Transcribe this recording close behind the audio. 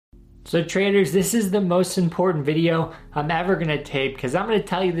So traders, this is the most important video I'm ever going to tape because I'm going to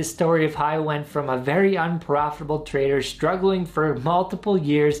tell you the story of how I went from a very unprofitable trader struggling for multiple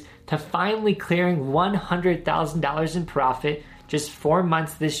years to finally clearing $100,000 in profit just 4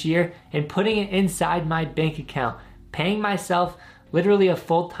 months this year and putting it inside my bank account, paying myself literally a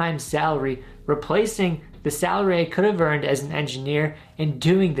full-time salary, replacing the salary I could have earned as an engineer, and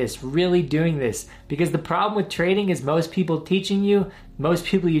doing this, really doing this. Because the problem with trading is most people teaching you, most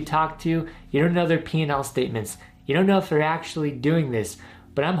people you talk to, you don't know their P&L statements. You don't know if they're actually doing this.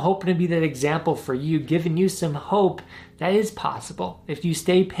 But I'm hoping to be that example for you, giving you some hope that is possible. If you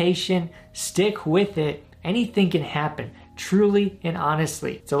stay patient, stick with it, anything can happen, truly and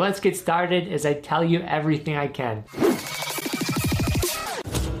honestly. So let's get started as I tell you everything I can.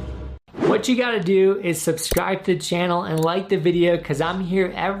 What you gotta do is subscribe to the channel and like the video because I'm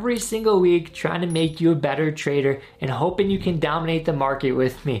here every single week trying to make you a better trader and hoping you can dominate the market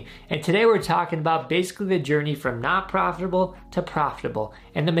with me. And today we're talking about basically the journey from not profitable to profitable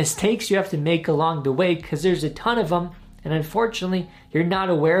and the mistakes you have to make along the way because there's a ton of them and unfortunately you're not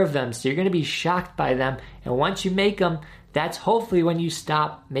aware of them, so you're gonna be shocked by them, and once you make them, that's hopefully when you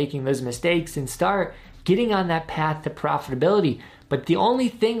stop making those mistakes and start getting on that path to profitability. But the only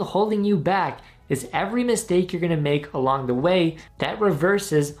thing holding you back is every mistake you're going to make along the way that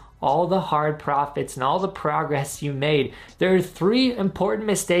reverses all the hard profits and all the progress you made. There are 3 important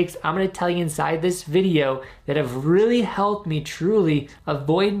mistakes I'm going to tell you inside this video that have really helped me truly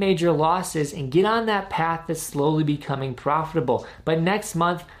avoid major losses and get on that path to slowly becoming profitable. But next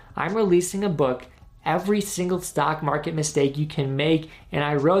month, I'm releasing a book, Every Single Stock Market Mistake You Can Make, and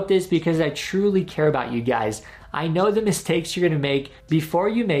I wrote this because I truly care about you guys. I know the mistakes you're going to make before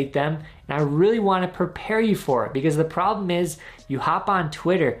you make them, and I really want to prepare you for it because the problem is you hop on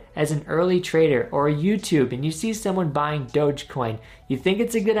Twitter as an early trader or YouTube and you see someone buying Dogecoin. You think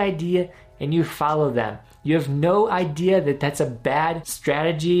it's a good idea and you follow them. You have no idea that that's a bad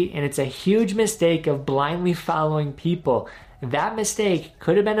strategy and it's a huge mistake of blindly following people. That mistake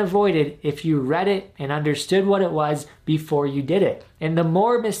could have been avoided if you read it and understood what it was before you did it. And the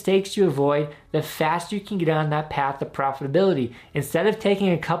more mistakes you avoid, the faster you can get on that path to profitability. Instead of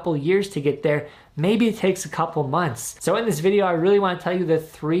taking a couple years to get there, maybe it takes a couple months. So in this video, I really want to tell you the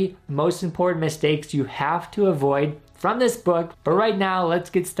 3 most important mistakes you have to avoid from this book. But right now,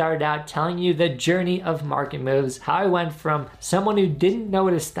 let's get started out telling you the journey of market moves, how I went from someone who didn't know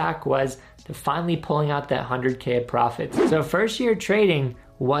what a stock was to finally pulling out that 100K of profits. So first year trading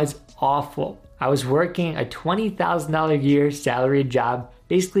was awful. I was working a $20,000 a year salaried job,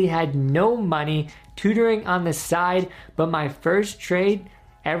 basically had no money, tutoring on the side, but my first trade,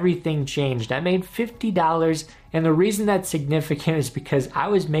 everything changed. I made $50, and the reason that's significant is because I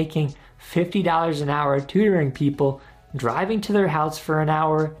was making $50 an hour tutoring people, driving to their house for an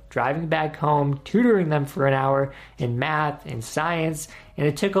hour, driving back home, tutoring them for an hour in math and science, and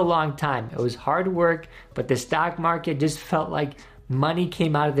it took a long time. It was hard work, but the stock market just felt like money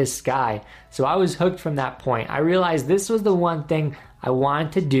came out of the sky. So I was hooked from that point. I realized this was the one thing I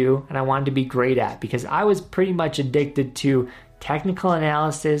wanted to do and I wanted to be great at because I was pretty much addicted to technical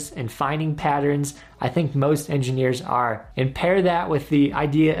analysis and finding patterns. I think most engineers are. And pair that with the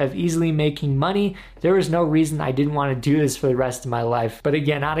idea of easily making money, there was no reason I didn't want to do this for the rest of my life. But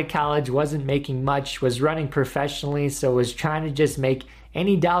again, out of college, wasn't making much, was running professionally, so was trying to just make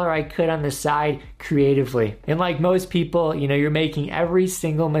any dollar I could on the side creatively. And like most people, you're making every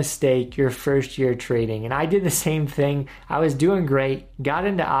single mistake your first year trading. And I did the same thing. I was doing great, got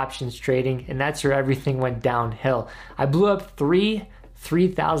into options trading, and that's where everything went downhill. I blew up 3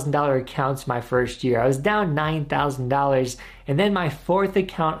 $3,000 accounts my first year. I was down $9,000. And then my 4th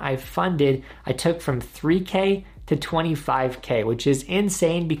account I funded, I took from $3K to $25K, which is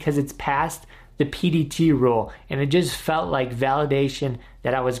insane because it's past the PDT rule. And it just felt like validation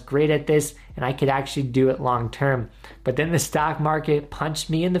that I was great at this and I could actually do it long term. But then the stock market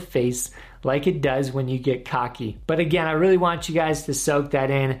punched me in the face like it does when you get cocky. But again, I really want you guys to soak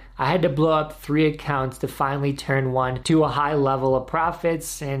that in. I had to blow up 3 accounts to finally turn one to a high level of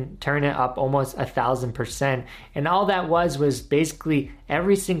profits and turn it up almost 1,000%. And all that was basically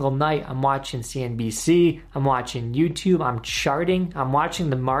every single night I'm watching CNBC, I'm watching YouTube, I'm charting, I'm watching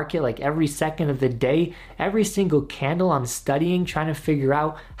the market like every second of the day. Every single candle I'm studying, trying to figure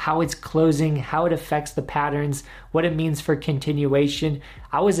out how it's closing, how it affects the patterns, what it means for continuation.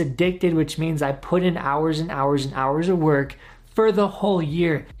 I was addicted, which means I put in hours and hours and hours of work for the whole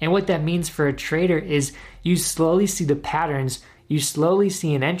year. And what that means for a trader is you slowly see the patterns, you slowly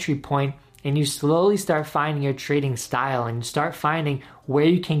see an entry point, and you slowly start finding your trading style and start finding where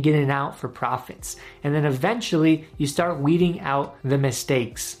you can get in and out for profits. And then eventually you start weeding out the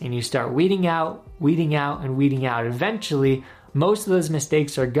mistakes, and you start weeding out, and weeding out. Eventually, most of those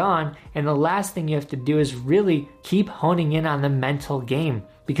mistakes are gone, and the last thing you have to do is really keep honing in on the mental game,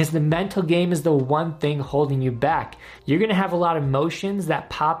 because the mental game is the one thing holding you back. You're going to have a lot of emotions that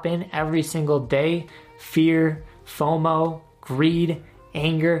pop in every single day: fear, FOMO, greed,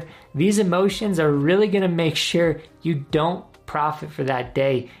 anger. These emotions are really going to make sure you don't profit for that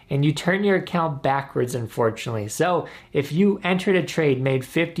day, and you turn your account backwards, unfortunately. So if you entered a trade, made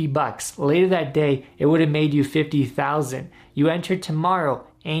 $50, later that day it would have made you 50,000. You entered tomorrow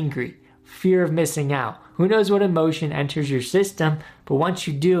angry, fear of missing out. Who knows what emotion enters your system, but once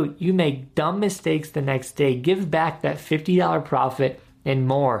you do, you make dumb mistakes the next day, give back that $50 profit and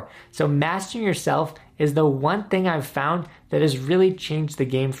more. So mastering yourself is the one thing I've found that has really changed the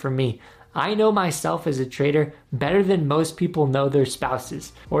game for me. I know myself as a trader better than most people know their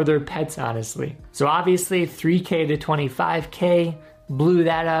spouses or their pets, honestly. So obviously 3K to 25K, blew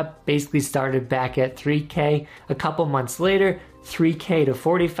that up, basically started back at 3K. A couple months later, 3K to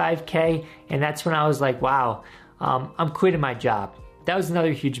 45K, and that's when I was like, wow, I'm quitting my job. That was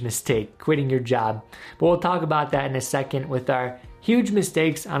another huge mistake, quitting your job. But we'll talk about that in a second with our huge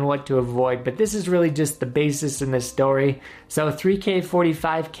mistakes on what to avoid, but this is really just the basis in this story. So 3K,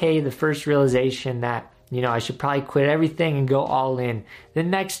 45K, the first realization that, I should probably quit everything and go all in. The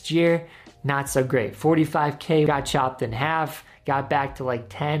next year, not so great. 45K got chopped in half, got back to like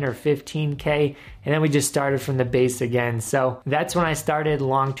 10 or 15K, and then we just started from the base again. So that's when I started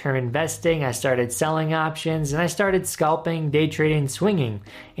long-term investing. I started selling options, and I started scalping, day trading, swinging.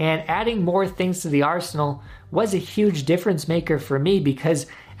 And adding more things to the arsenal was a huge difference maker for me, because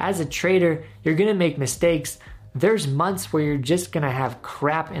as a trader, you're going to make mistakes. There's months where you're just going to have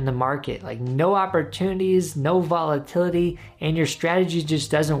crap in the market, like no opportunities, no volatility, and your strategy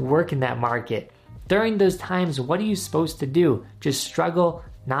just doesn't work in that market. During those times, what are you supposed to do? Just struggle,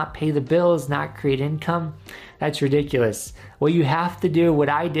 not pay the bills, not create income? That's ridiculous. What you have to do, what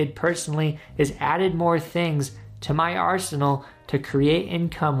I did personally, is added more things to my arsenal to create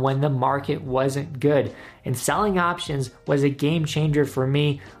income when the market wasn't good. And selling options was a game changer for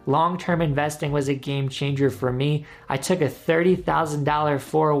me. Long-term investing was a game changer for me. I took a $30,000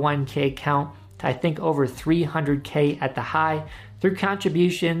 401k account to I think over 300k at the high through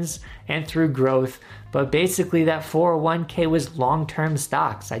contributions and through growth. But basically that 401k was long-term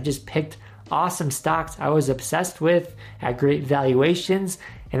stocks. I just picked awesome stocks I was obsessed with at great valuations,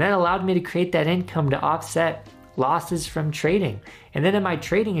 and that allowed me to create that income to offset losses from trading. And then in my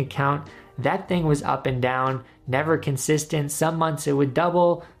trading account, that thing was up and down, never consistent. Some months it would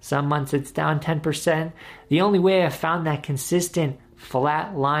double, some months it's down 10%. The only way I found that consistent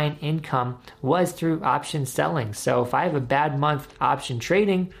flat line income was through option selling. So if I have a bad month option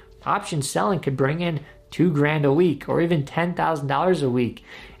trading, option selling could bring in $2,000 a week or even $10,000 a week.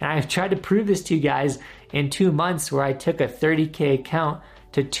 And I've tried to prove this to you guys in 2 months, where I took a 30k account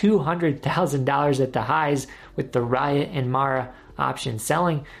to $200,000 at the highs with the Riot and Mara option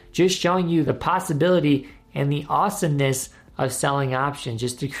selling, just showing you the possibility and the awesomeness of selling options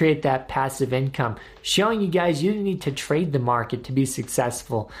just to create that passive income, showing you guys you didn't need to trade the market to be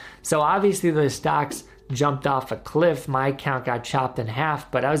successful. So obviously the stocks jumped off a cliff. My account got chopped in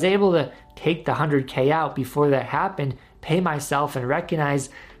half, but I was able to take the 100k out before that happened, pay myself, and recognize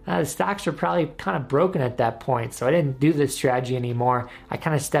the stocks were probably kind of broken at that point. So I didn't do this strategy anymore. I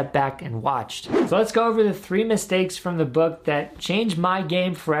kind of stepped back and watched. So let's go over the 3 mistakes from the book that changed my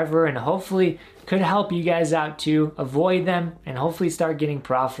game forever and hopefully could help you guys out to avoid them and hopefully start getting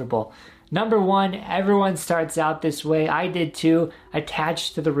profitable. Number 1, everyone starts out this way. I did too,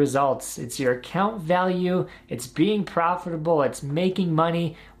 attached to the results. It's your account value, it's being profitable, it's making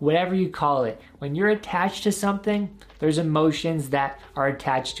money, whatever you call it. When you're attached to something, there's emotions that are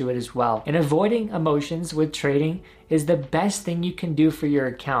attached to it as well. And avoiding emotions with trading is the best thing you can do for your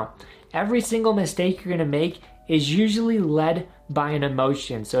account. Every single mistake you're going to make is usually led by an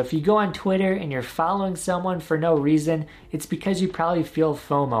emotion. So if you go on Twitter and you're following someone for no reason, it's because you probably feel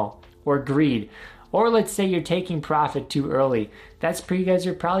FOMO or greed. Or let's say you're taking profit too early. That's because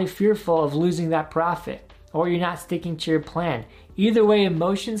you're probably fearful of losing that profit, or you're not sticking to your plan. Either way,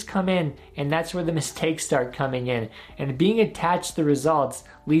 emotions come in, and that's where the mistakes start coming in. And being attached to the results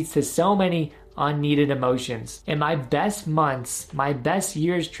leads to so many unneeded emotions. In my best months, my best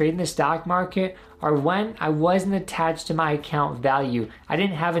years trading the stock market are when I wasn't attached to my account value. I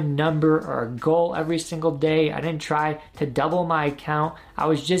didn't have a number or a goal every single day. I didn't try to double my account. I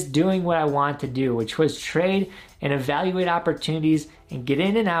was just doing what I wanted to do, which was trade and evaluate opportunities and get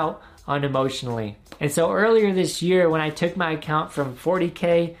in and out unemotionally. And so earlier this year, when I took my account from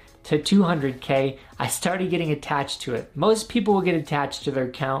 40K to 200K, I started getting attached to it. Most people will get attached to their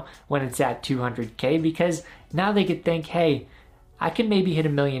account when it's at 200K because now they could think, hey, I can maybe hit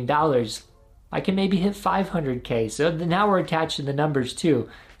 $1 million. I can maybe hit 500K. So now we're attached to the numbers too.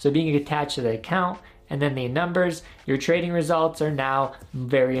 So being attached to the account and then the numbers, your trading results are now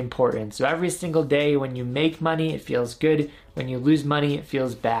very important. So every single day when you make money, it feels good. When you lose money, it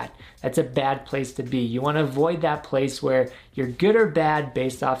feels bad. That's a bad place to be. You want to avoid that place where you're good or bad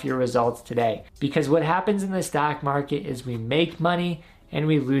based off your results today. Because what happens in the stock market is we make money and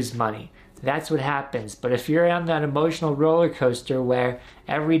we lose money. That's what happens. But if you're on that emotional roller coaster where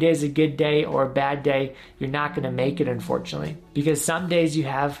every day is a good day or a bad day, you're not going to make it, unfortunately. Because some days you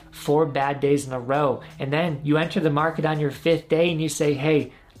have 4 bad days in a row. And then you enter the market on your 5th day and you say,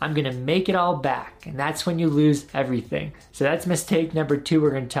 hey, I'm going to make it all back. And that's when you lose everything. So that's mistake number 2 we're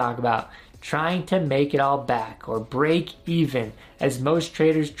going to talk about. Trying to make it all back or break even, as most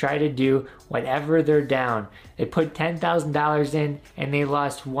traders try to do whenever they're down. They put $10,000 in and they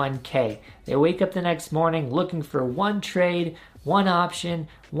lost 1K. They wake up the next morning looking for one trade, one option,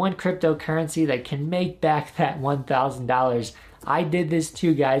 one cryptocurrency that can make back that $1,000. I did this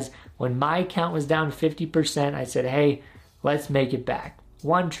too, guys. When my account was down 50%, I said, hey, let's make it back.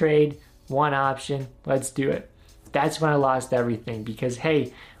 One trade, one option, let's do it. That's when I lost everything because,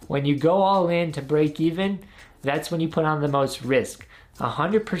 hey, when you go all in to break even, that's when you put on the most risk.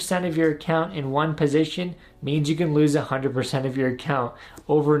 100% of your account in one position means you can lose 100% of your account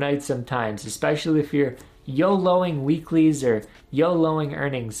overnight sometimes, especially if you're YOLOing weeklies or YOLOing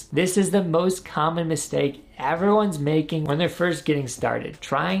earnings. This is the most common mistake everyone's making when they're first getting started,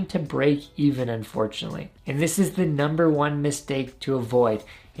 trying to break even, unfortunately. And this is the number one mistake to avoid.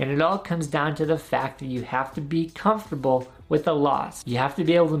 And it all comes down to the fact that you have to be comfortable with a loss. You have to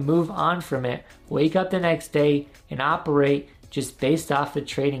be able to move on from it, wake up the next day, and operate just based off the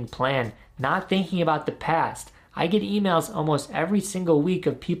trading plan, not thinking about the past. I get emails almost every single week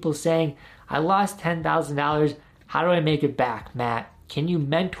of people saying, I lost $10,000. How do I make it back, Matt? Can you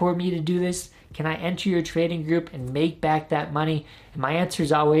mentor me to do this? Can I enter your trading group and make back that money? And my answer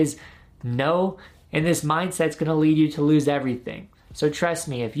is always no. And this mindset's going to lead you to lose everything. So trust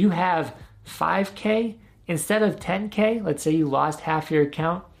me, if you have 5K instead of 10K, let's say you lost half your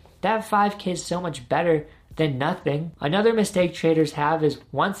account, that 5K is so much better than nothing. Another mistake traders have is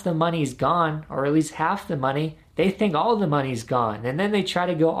once the money's gone, or at least half the money, they think all the money's gone. And then they try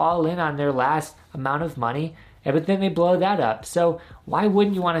to go all in on their last amount of money, but then they blow that up. So why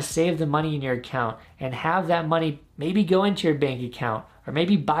wouldn't you want to save the money in your account and have that money maybe go into your bank account or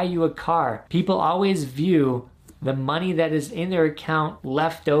maybe buy you a car? People always view the money that is in their account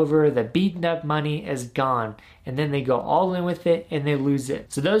left over, the beaten up money, is gone. And then they go all in with it and they lose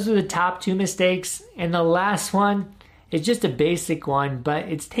it. So those are the top 2 mistakes. And the last one is just a basic one, but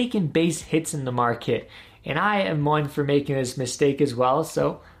it's taking base hits in the market. And I am one for making this mistake as well.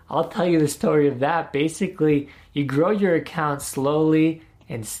 So I'll tell you the story of that. Basically, you grow your account slowly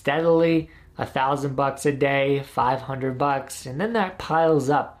and steadily, $1,000 a day, $500, and then that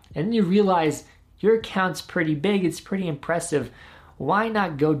piles up. And then you realize your account's pretty big, it's pretty impressive. Why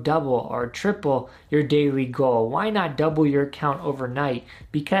not go double or triple your daily goal? Why not double your account overnight?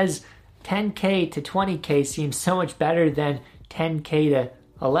 Because 10K to 20K seems so much better than 10K to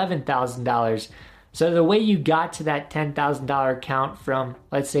 $11,000. So the way you got to that $10,000 account from,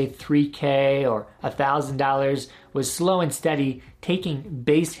 let's say, 3K or $1,000 was slow and steady, taking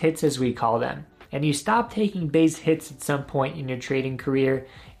base hits as we call them. And you stop taking base hits at some point in your trading career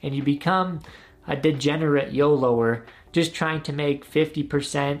and you become a degenerate YOLOer, just trying to make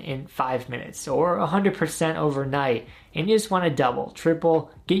 50% in 5 minutes or 100% overnight. And you just want to double,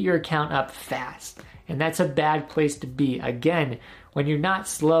 triple, get your account up fast. And that's a bad place to be. Again, when you're not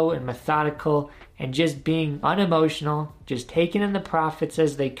slow and methodical and just being unemotional, just taking in the profits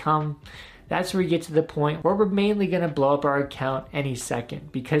as they come, that's where we get to the point where we're mainly going to blow up our account any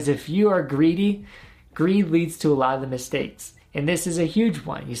second. Because if you are greedy, greed leads to a lot of the mistakes. And this is a huge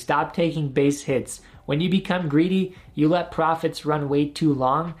one. You stop taking base hits. When you become greedy, you let profits run way too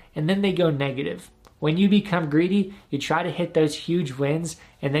long, and then they go negative. When you become greedy, you try to hit those huge wins,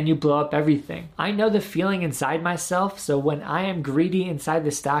 and then you blow up everything. I know the feeling inside myself, so when I am greedy inside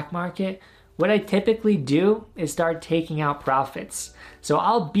the stock market, what I typically do is start taking out profits. So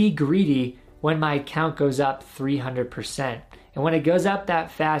I'll be greedy when my account goes up 300%. And when it goes up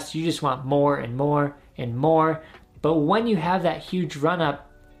that fast, you just want more and more and more. But when you have that huge run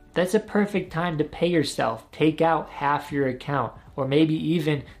up, that's a perfect time to pay yourself. Take out half your account or maybe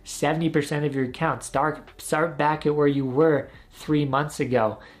even 70% of your account. Start back at where you were 3 months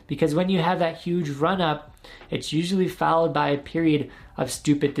ago. Because when you have that huge run up, it's usually followed by a period of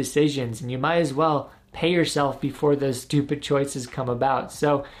stupid decisions, and you might as well pay yourself before those stupid choices come about.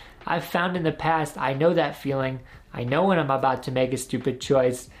 So I've found in the past, I know that feeling. I know when I'm about to make a stupid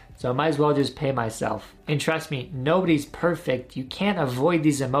choice, so I might as well just pay myself. And trust me, nobody's perfect. You can't avoid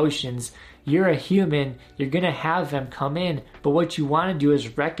these emotions. You're a human. You're going to have them come in. But what you want to do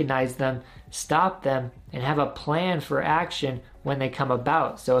is recognize them, stop them, and have a plan for action when they come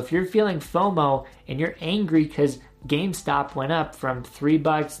about. So if you're feeling FOMO and you're angry because GameStop went up from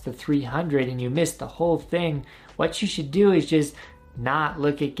 $3 to $300 and you missed the whole thing, what you should do is just not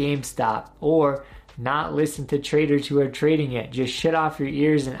look at GameStop or not listen to traders who are trading it. Just shut off your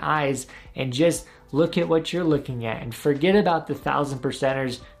ears and eyes and just look at what you're looking at and forget about the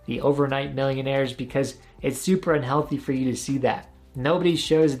 1,000%ers, the overnight millionaires, because it's super unhealthy for you to see that. Nobody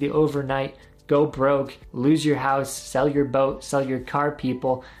shows the overnight go broke, lose your house, sell your boat, sell your car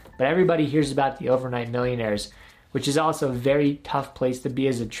people, but everybody hears about the overnight millionaires, which is also a very tough place to be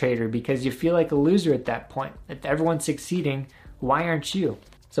as a trader because you feel like a loser at that point. If everyone's succeeding, why aren't you?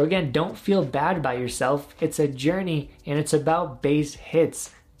 So again, don't feel bad about yourself. It's a journey and it's about base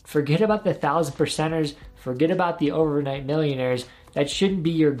hits. Forget about the 1,000%ers. Forget about the overnight millionaires. That shouldn't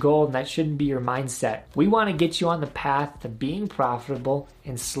be your goal and that shouldn't be your mindset. We want to get you on the path to being profitable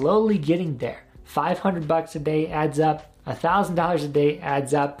and slowly getting there. $500 a day adds up. $1,000 a day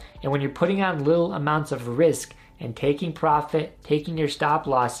adds up. And when you're putting on little amounts of risk and taking profit, taking your stop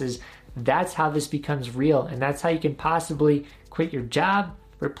losses, that's how this becomes real. And that's how you can possibly quit your job,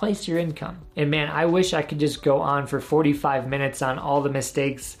 replace your income. And man, I wish I could just go on for 45 minutes on all the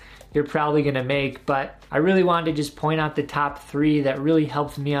mistakes you're probably gonna make, but I really wanted to just point out the top 3 that really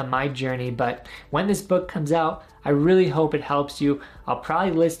helped me on my journey. But when this book comes out, I really hope it helps you. I'll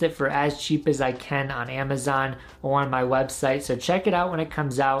probably list it for as cheap as I can on Amazon or on my website, so check it out when it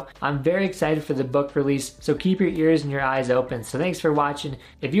comes out. I'm very excited for the book release, so keep your ears and your eyes open. So thanks for watching.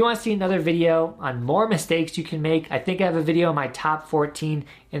 If you want to see another video on more mistakes you can make, I think I have a video on my top 14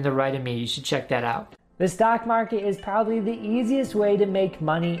 in the right of me. You should check that out. The stock market is probably the easiest way to make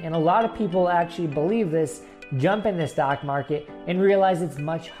money, and a lot of people actually believe this, jump in the stock market and realize it's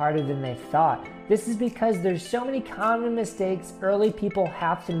much harder than they thought. This is because there's so many common mistakes early people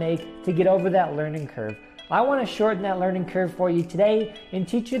have to make to get over that learning curve. I want to shorten that learning curve for you today and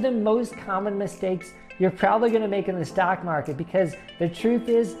teach you the most common mistakes you're probably going to make in the stock market, because the truth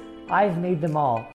is, I've made them all.